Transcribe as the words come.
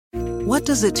What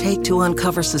does it take to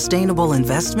uncover sustainable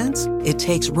investments? It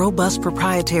takes robust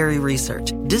proprietary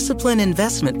research, disciplined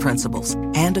investment principles,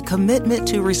 and a commitment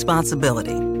to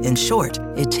responsibility. In short,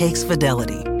 it takes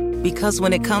fidelity. Because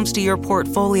when it comes to your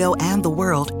portfolio and the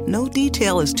world, no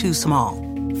detail is too small.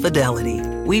 Fidelity.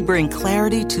 We bring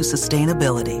clarity to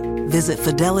sustainability. Visit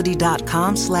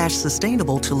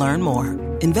fidelity.com/sustainable to learn more.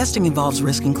 Investing involves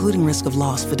risk, including risk of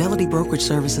loss. Fidelity Brokerage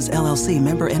Services, LLC,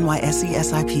 member NYSE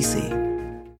SIPC.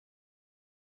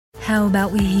 How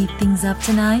about we heat things up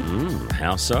tonight?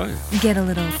 How so? Get a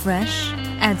little fresh,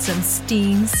 add some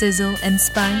steam, sizzle, and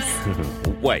spice.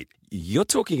 Wait, you're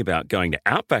talking about going to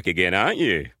Outback again, aren't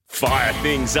you? Fire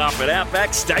things up at Outback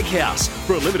Steakhouse.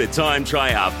 For a limited time,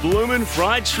 try our bloomin'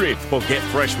 fried shrimp or get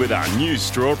fresh with our new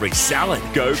strawberry salad.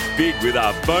 Go big with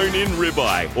our bone-in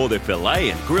ribeye or the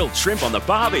filet and grilled shrimp on the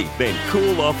barbie. Then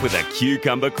cool off with a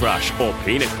cucumber crush or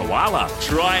peanut koala.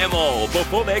 Try them all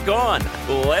before they're gone.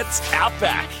 Let's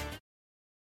Outback.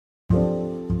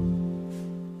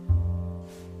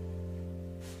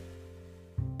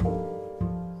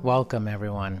 Welcome,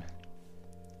 everyone.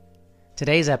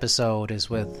 Today's episode is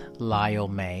with Lyle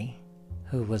May,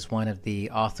 who was one of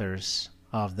the authors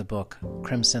of the book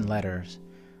Crimson Letters,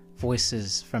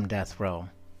 Voices from Death Row.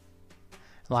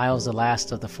 Lyle's the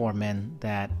last of the four men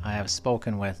that I have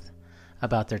spoken with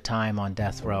about their time on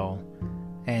death row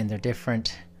and their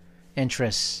different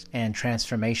interests and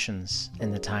transformations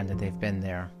in the time that they've been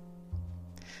there.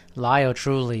 Lyle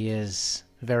truly is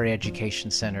very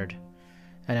education-centered,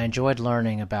 and I enjoyed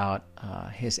learning about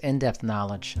his in-depth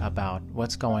knowledge about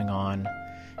what's going on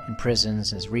in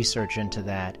prisons, his research into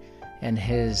that, and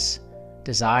his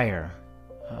desire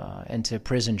into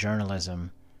prison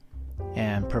journalism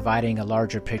and providing a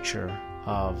larger picture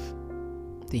of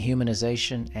the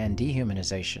humanization and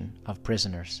dehumanization of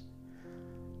prisoners.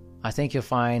 I think you'll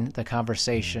find the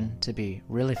conversation to be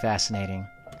really fascinating,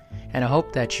 and I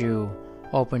hope that you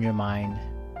open your mind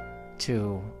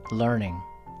to learning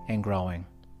and growing,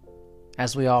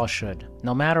 as we all should,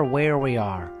 no matter where we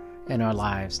are in our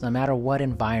lives, no matter what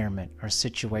environment or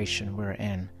situation we're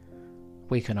in,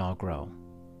 we can all grow.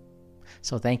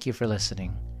 So thank you for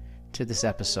listening to this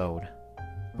episode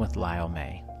with Lyle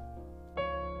May.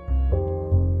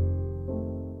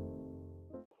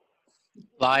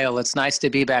 Lyle, it's nice to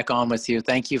be back on with you.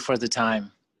 Thank you for the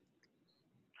time.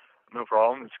 No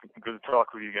problem. It's good to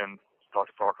talk with you again,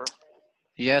 Dr. Parker.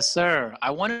 Yes, sir.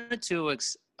 I wanted to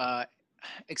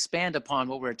expand upon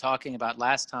what we were talking about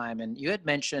last time, and you had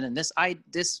mentioned, and this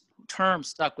term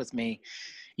stuck with me,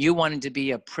 you wanted to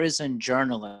be a prison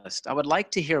journalist. I would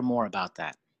like to hear more about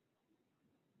that.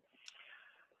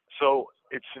 So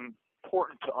it's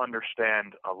important to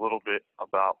understand a little bit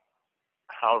about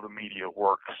how the media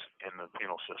works in the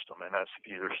penal system, and that's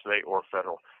either state or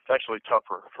federal. It's actually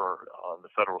tougher for the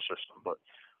federal system, but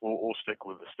we'll stick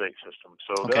with the state system.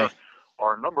 So Okay. There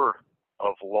are a number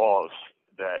of laws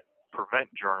that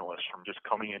prevent journalists from just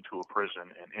coming into a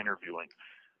prison and interviewing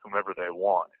whomever they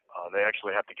want. They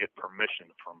actually have to get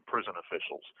permission from prison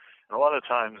officials. And a lot of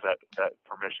times that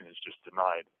permission is just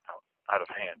denied out of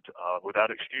hand,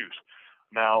 without excuse.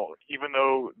 Now, even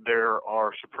though there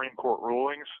are Supreme Court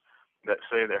rulings that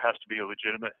say there has to be a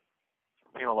legitimate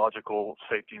penological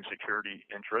safety and security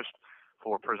interest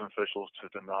for prison officials to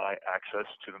deny access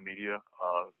to the media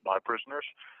by prisoners,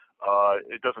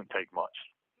 it doesn't take much.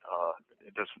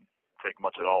 It doesn't take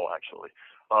much at all, actually.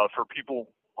 For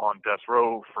people on death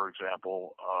row, for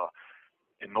example,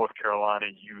 in North Carolina,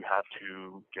 you have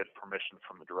to get permission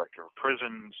from the director of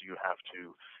prisons, you have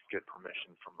to get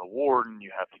permission from the warden,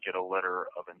 you have to get a letter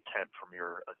of intent from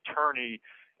your attorney,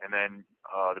 and then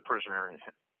the prisoner,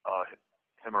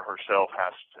 him or herself,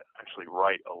 has to actually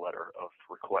write a letter of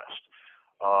request.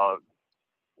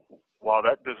 While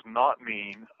that does not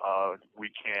mean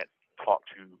we can't talk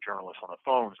to journalists on the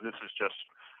phones, this is just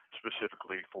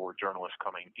specifically for journalists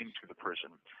coming into the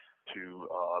prison to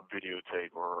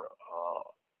videotape or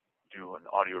do an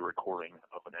audio recording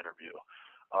of an interview.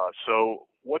 So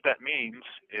what that means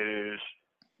is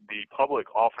the public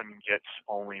often gets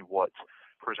only what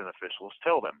prison officials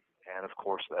tell them. And of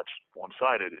course, that's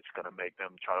one-sided. It's going to make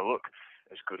them try to look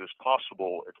as good as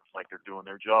possible. It's like they're doing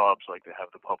their jobs, like they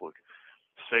have the public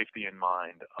safety in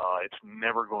mind. It's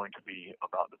never going to be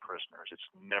about the prisoners. It's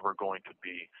never going to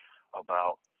be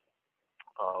about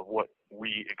what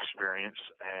we experience,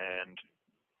 and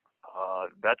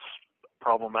that's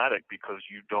problematic because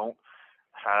you don't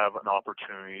have an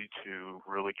opportunity to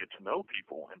really get to know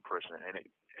people in prison, and it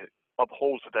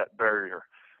upholds that barrier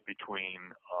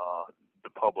between the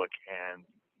public and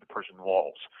the prison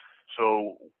walls.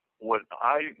 So what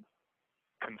I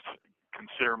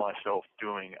consider myself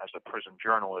doing as a prison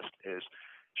journalist is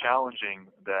challenging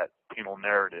that penal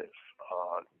narrative,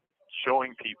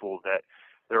 showing people that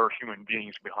there are human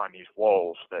beings behind these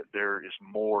walls, that there is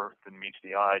more than meets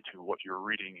the eye to what you're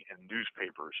reading in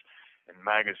newspapers and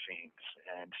magazines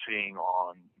and seeing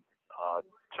on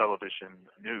television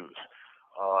news.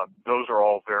 Those are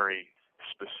all very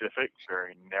specific,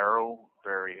 very narrow,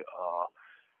 very,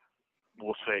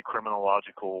 we'll say,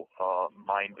 criminological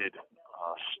minded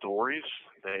stories.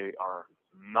 They are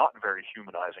not very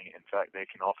humanizing. In fact, they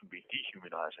can often be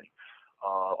dehumanizing.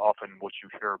 Often what you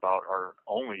hear about are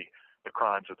only the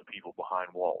crimes of the people behind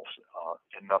walls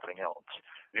and nothing else.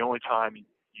 The only time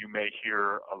you may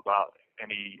hear about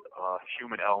any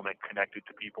human element connected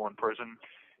to people in prison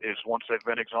is once they've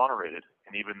been exonerated,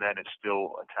 and even then it's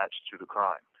still attached to the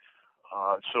crime.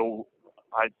 So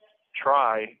I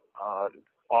try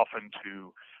often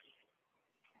to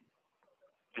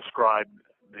describe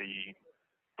the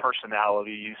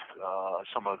personalities,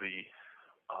 some of the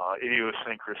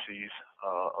idiosyncrasies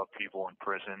of people in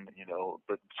prison,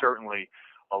 but certainly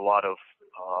a lot of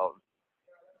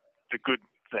the good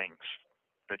things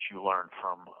that you learn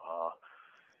from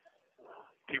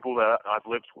people that I've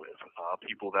lived with,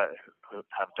 people that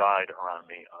have died around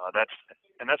me. That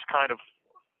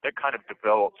kind of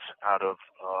develops out of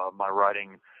my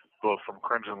writing, both from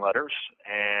Crimson Letters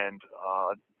and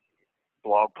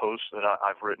blog posts that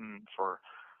I've written for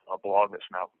a blog that's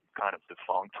now kind of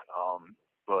defunct.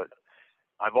 But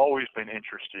I've always been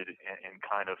interested in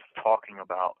kind of talking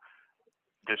about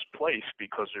this place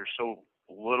because there's so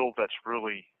little that's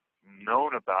really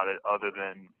known about it other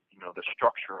than, the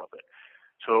structure of it.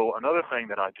 So another thing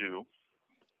that I do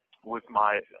with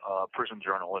my prison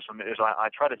journalism is I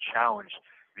try to challenge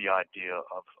the idea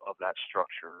of that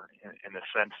structure in the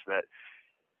sense that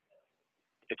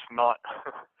it's not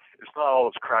it's not all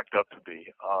it's cracked up to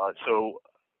be. So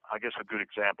I guess a good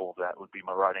example of that would be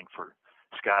my writing for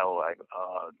Skylab.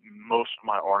 Most of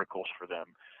my articles for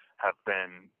them have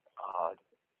been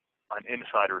an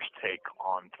insider's take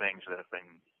on things that have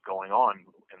been going on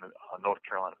in the North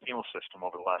Carolina penal system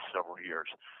over the last several years.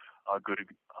 A good,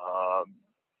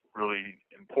 really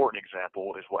important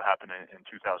example is what happened in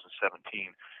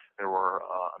 2017. There were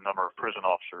a number of prison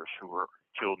officers who were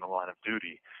killed in the line of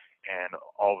duty, and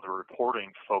all of the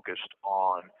reporting focused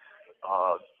on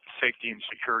safety and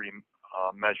security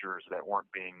measures that weren't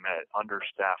being met,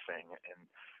 understaffing, and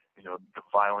the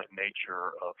violent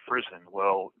nature of prison.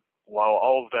 Well, while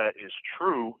all of that is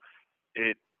true,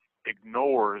 it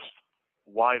ignores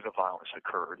why the violence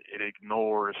occurred. It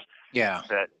ignores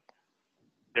that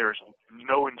there's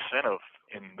no incentive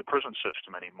in the prison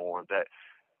system anymore, that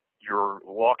you're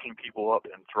locking people up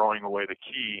and throwing away the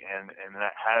key, and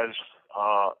that has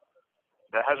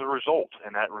a result,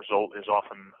 and that result is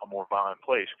often a more violent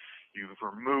place. You've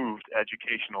removed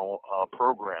educational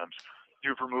programs.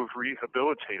 You've removed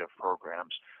rehabilitative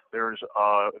programs. There's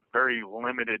very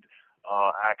limited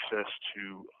access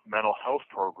to mental health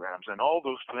programs, and all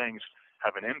those things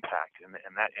have an impact, and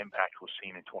that impact was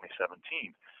seen in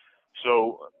 2017.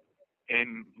 So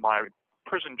in my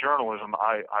prison journalism,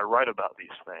 I write about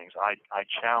these things. I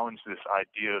challenge this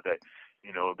idea that,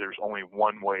 there's only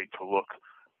one way to look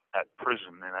at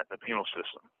prison and at the penal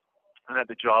system, and at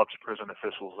the jobs prison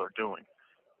officials are doing.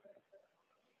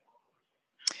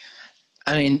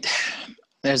 I mean,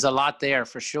 there's a lot there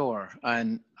for sure.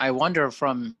 And I wonder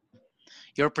from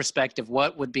your perspective,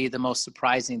 what would be the most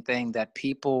surprising thing that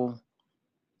people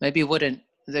maybe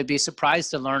they'd be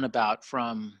surprised to learn about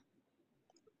from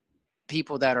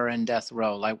people that are in death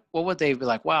row? Like, what would they be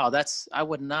like? Wow, I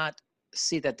would not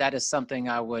see that is something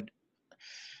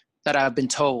that I've been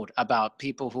told about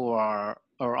people who are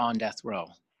on death row.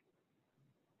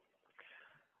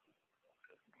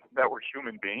 That we're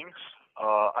human beings.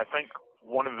 I think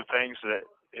one of the things that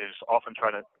is often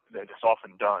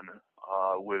done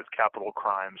with capital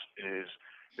crimes is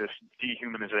this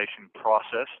dehumanization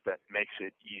process that makes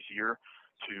it easier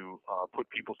to put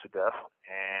people to death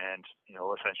and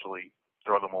essentially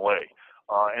throw them away.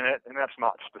 And that's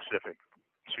not specific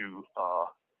to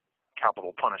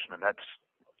capital punishment. That's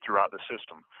throughout the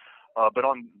system. But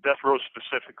on death row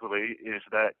specifically is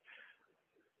that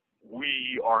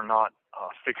we are not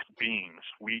fixed beings.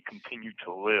 We continue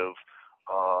to live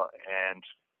and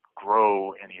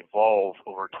grow and evolve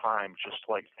over time just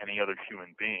like any other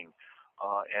human being.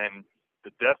 And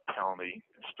the death penalty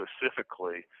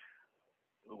specifically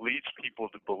leads people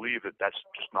to believe that that's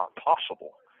just not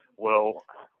possible. Well,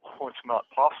 what's not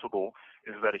possible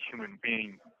is that a human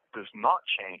being does not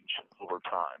change over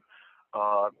time.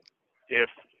 If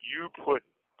you put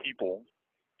people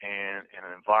in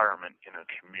an environment, in a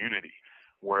community,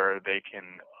 where they can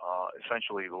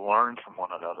essentially learn from one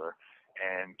another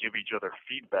and give each other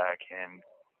feedback and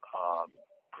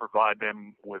provide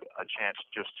them with a chance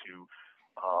just to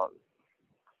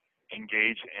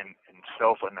engage in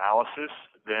self-analysis,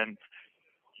 then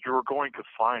you're going to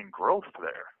find growth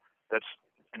there.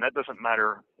 And that doesn't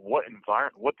matter what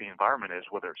the environment is,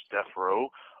 whether it's death row,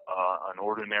 an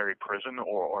ordinary prison,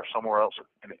 or somewhere else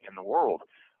in the world.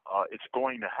 It's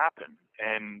going to happen.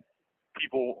 And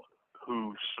people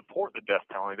who support the death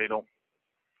penalty, they don't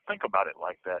think about it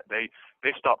like that. They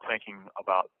stop thinking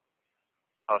about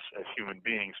us as human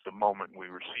beings the moment we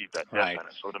receive that death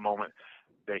sentence, or the moment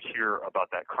they hear about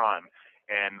that crime.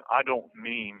 And I don't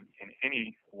mean in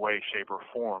any way, shape, or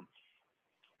form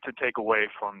to take away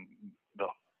from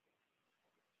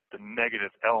the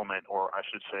negative element, or I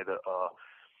should say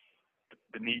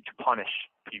the need to punish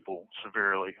people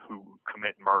severely who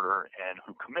commit murder and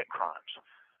who commit crimes.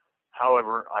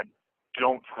 However, I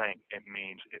don't think it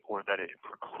means or that it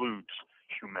precludes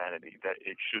humanity, that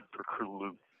it should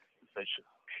preclude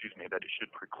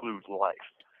life.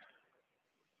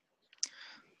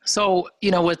 So,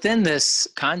 within this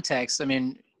context, I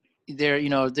mean, there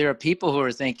are people who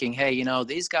are thinking, hey,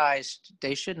 these guys,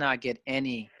 they should not get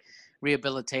any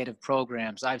rehabilitative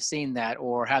programs. I've seen that,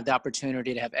 or have the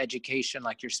opportunity to have education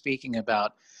like you're speaking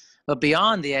about. But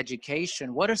beyond the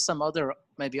education, what are some other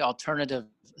maybe alternative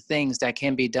things that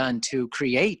can be done to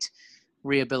create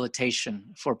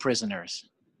rehabilitation for prisoners?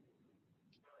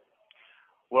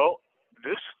 Well,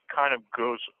 this kind of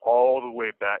goes all the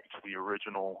way back to the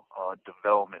original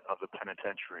development of the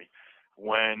penitentiary.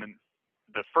 When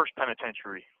the first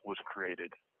penitentiary was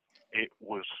created, it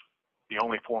was the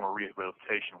only form of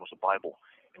rehabilitation was the Bible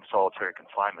in solitary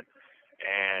confinement.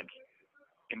 And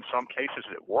in some cases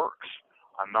it works.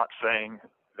 I'm not saying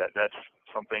that that's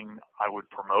something I would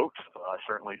promote. I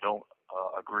certainly don't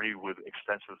agree with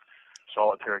extensive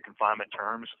solitary confinement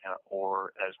terms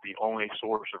or as the only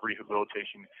source of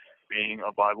rehabilitation being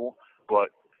a Bible, but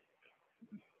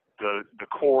the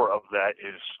core of that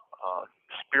is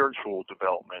spiritual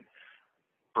development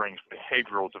brings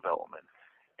behavioral development,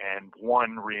 and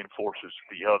one reinforces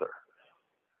the other.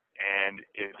 And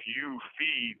if you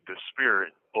feed the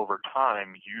spirit over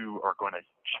time, you are going to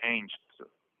change the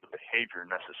behavior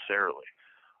necessarily,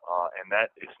 and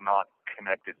that is not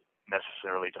connected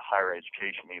necessarily to higher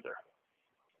education either.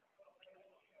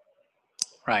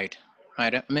 Right.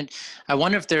 I mean, I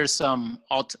wonder if there's some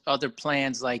other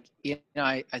plans, like,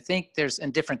 I think there's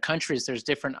in different countries, there's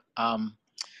different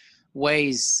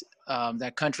ways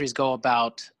that countries go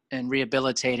about in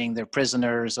rehabilitating their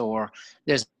prisoners, or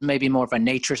there's maybe more of a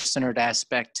nature-centered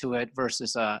aspect to it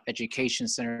versus a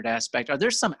education-centered aspect. Are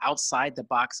there some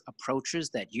outside-the-box approaches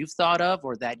that you've thought of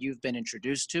or that you've been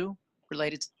introduced to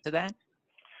related to that?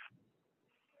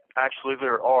 Actually,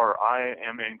 there are. I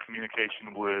am in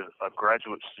communication with a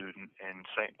graduate student in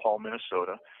St. Paul,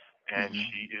 Minnesota, and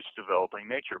she is developing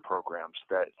nature programs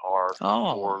that are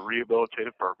for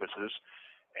rehabilitative purposes.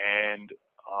 And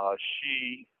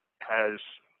she has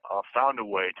found a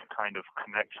way to kind of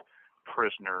connect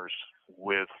prisoners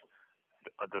with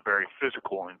the very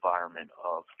physical environment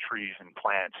of trees and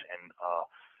plants and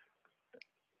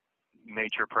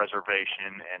nature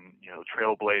preservation and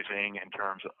trailblazing in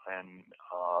terms of, and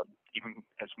even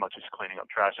as much as cleaning up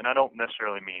trash. And I don't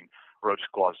necessarily mean road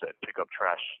squads that pick up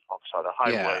trash off the side of the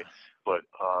highway, but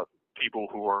people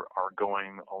who are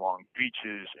going along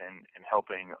beaches and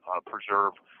helping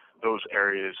preserve those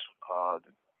areas,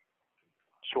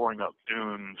 shoring up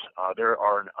dunes. There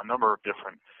are a number of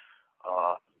different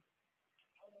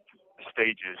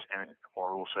stages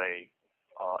or we'll say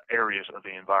areas of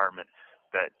the environment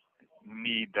that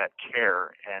need that care,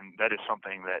 and that is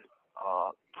something that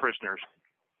prisoners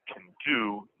can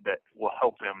do that will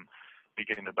help them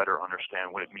begin to better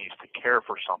understand what it means to care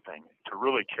for something, to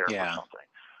really care for something.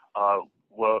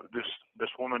 Well, this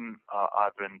woman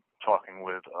I've been talking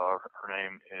with, her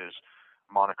name is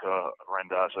Monica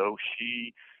Randazzo.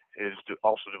 She is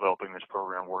also developing this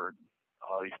program where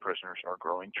these prisoners are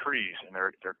growing trees and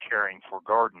they're caring for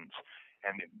gardens,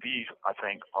 and these I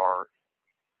think are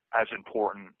as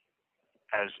important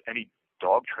as any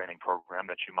dog training program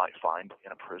that you might find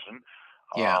in a prison,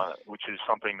 which is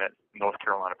something that North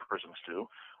Carolina prisons do.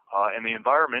 And the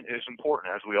environment is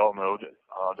important. As we all know, that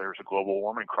there's a global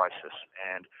warming crisis.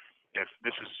 And if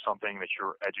this is something that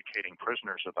you're educating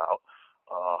prisoners about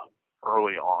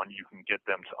early on, you can get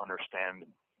them to understand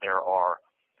there are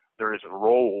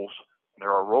roles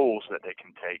that they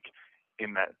can take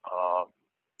in that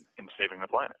in saving the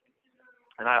planet.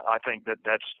 And I think that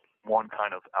that's one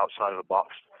kind of outside of the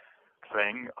box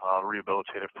thing,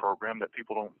 rehabilitative program that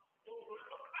people don't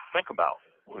think about.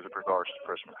 with regards to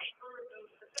prisoners.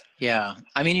 Yeah.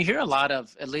 I mean, you hear a lot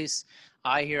of, at least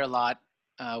I hear a lot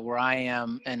where I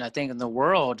am, and I think in the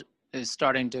world is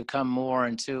starting to come more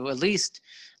into at least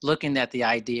looking at the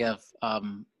idea of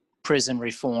prison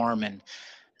reform and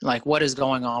like what is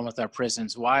going on with our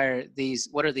prisons. What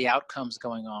are the outcomes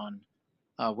going on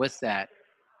with that?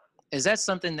 Is that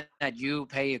something that you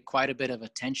pay quite a bit of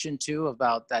attention to,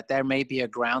 about that there may be a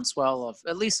groundswell of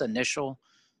at least initial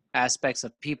aspects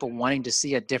of people wanting to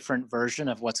see a different version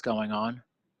of what's going on?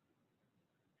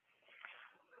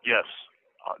 Yes,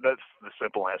 that's the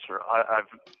simple answer.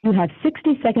 You have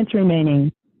 60 seconds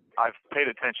remaining. I've paid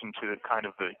attention to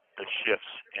the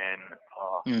shifts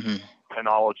in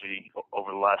penology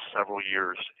over the last several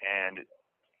years, and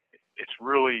it's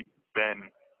really been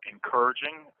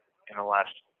encouraging in the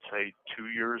last, say, 2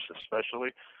 years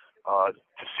especially,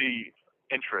 to see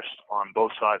interest on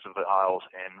both sides of the aisles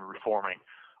in reforming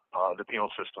the penal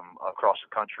system across the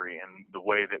country and the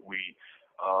way that we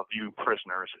view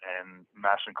prisoners and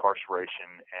mass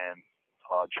incarceration and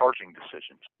charging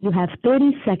decisions. You have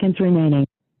 30 seconds remaining.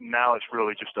 Now it's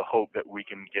really just a hope that we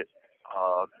can get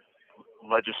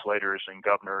legislators and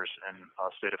governors and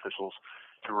state officials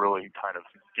to really kind of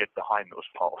get behind those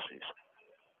policies.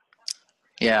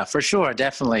 Yeah, for sure.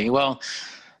 Definitely. Well,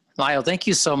 Lyle, thank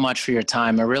you so much for your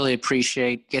time. I really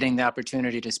appreciate getting the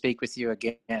opportunity to speak with you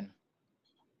again.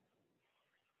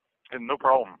 And no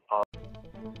problem.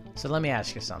 So let me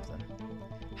ask you something.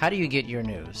 How do you get your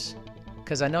news?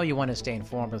 Because I know you want to stay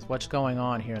informed with what's going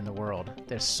on here in the world.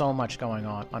 There's so much going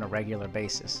on a regular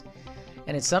basis.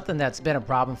 And it's something that's been a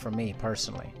problem for me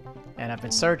personally. And I've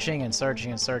been searching and searching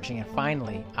and searching, and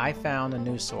finally I found a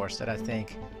news source that I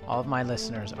think all of my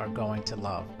listeners are going to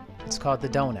love. It's called The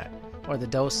Donut, or The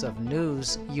Dose of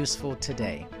News Useful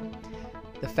Today.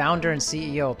 The founder and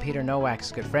CEO, Peter Nowak, is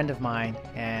a good friend of mine,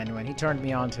 and when he turned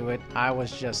me onto it, I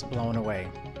was just blown away.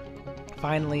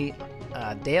 Finally,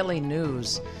 a daily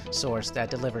news source that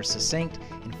delivers succinct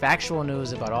and factual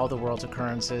news about all the world's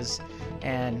occurrences,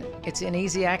 and it's an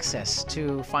easy access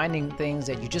to finding things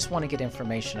that you just want to get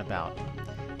information about.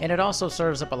 And it also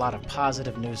serves up a lot of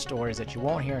positive news stories that you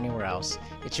won't hear anywhere else.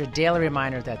 It's your daily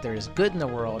reminder that there is good in the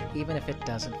world, even if it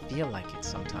doesn't feel like it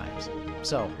sometimes.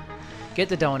 So, get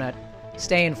the donut,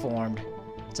 stay informed.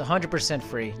 It's 100%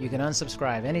 free. You can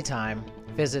unsubscribe anytime.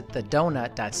 Visit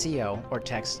thedonut.co or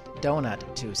text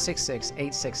donut to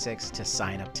 66866 to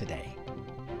sign up today.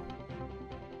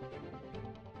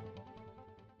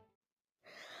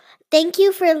 Thank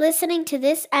you for listening to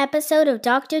this episode of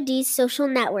Dr. D's Social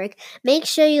Network. Make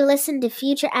sure you listen to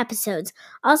future episodes.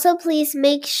 Also, please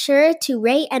make sure to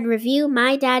rate and review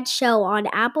My Dad's Show on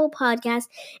Apple Podcasts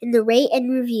in the rate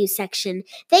and review section.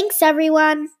 Thanks,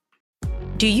 everyone.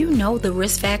 Do you know the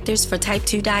risk factors for type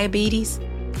 2 diabetes?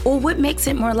 Or what makes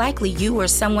it more likely you or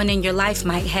someone in your life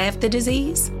might have the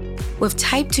disease? With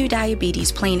type 2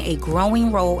 diabetes playing a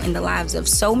growing role in the lives of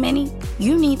so many,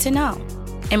 you need to know.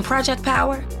 And Project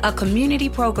Power, a community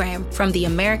program from the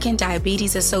American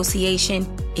Diabetes Association,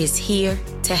 is here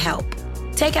to help.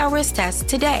 Take our risk test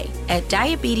today at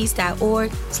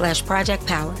diabetes.org/Project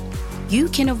Power. You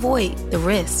can avoid the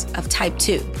risks of type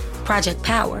 2. Project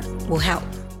Power will help.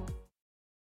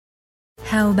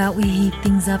 How about we heat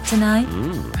things up tonight?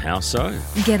 How so?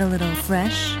 Get a little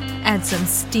fresh, add some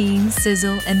steam,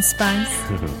 sizzle, and spice.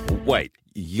 Wait,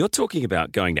 you're talking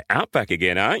about going to Outback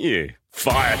again, aren't you?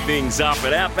 Fire things up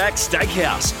at Outback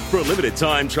Steakhouse. For a limited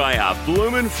time, try our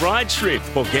bloomin' fried shrimp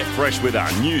or get fresh with our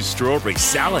new strawberry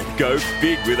salad. Go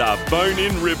big with our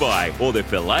bone-in ribeye or the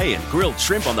filet and grilled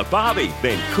shrimp on the barbie.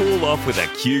 Then cool off with a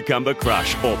cucumber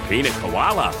crush or pina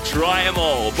koala. Try them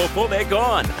all before they're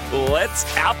gone. Let's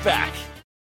Outback.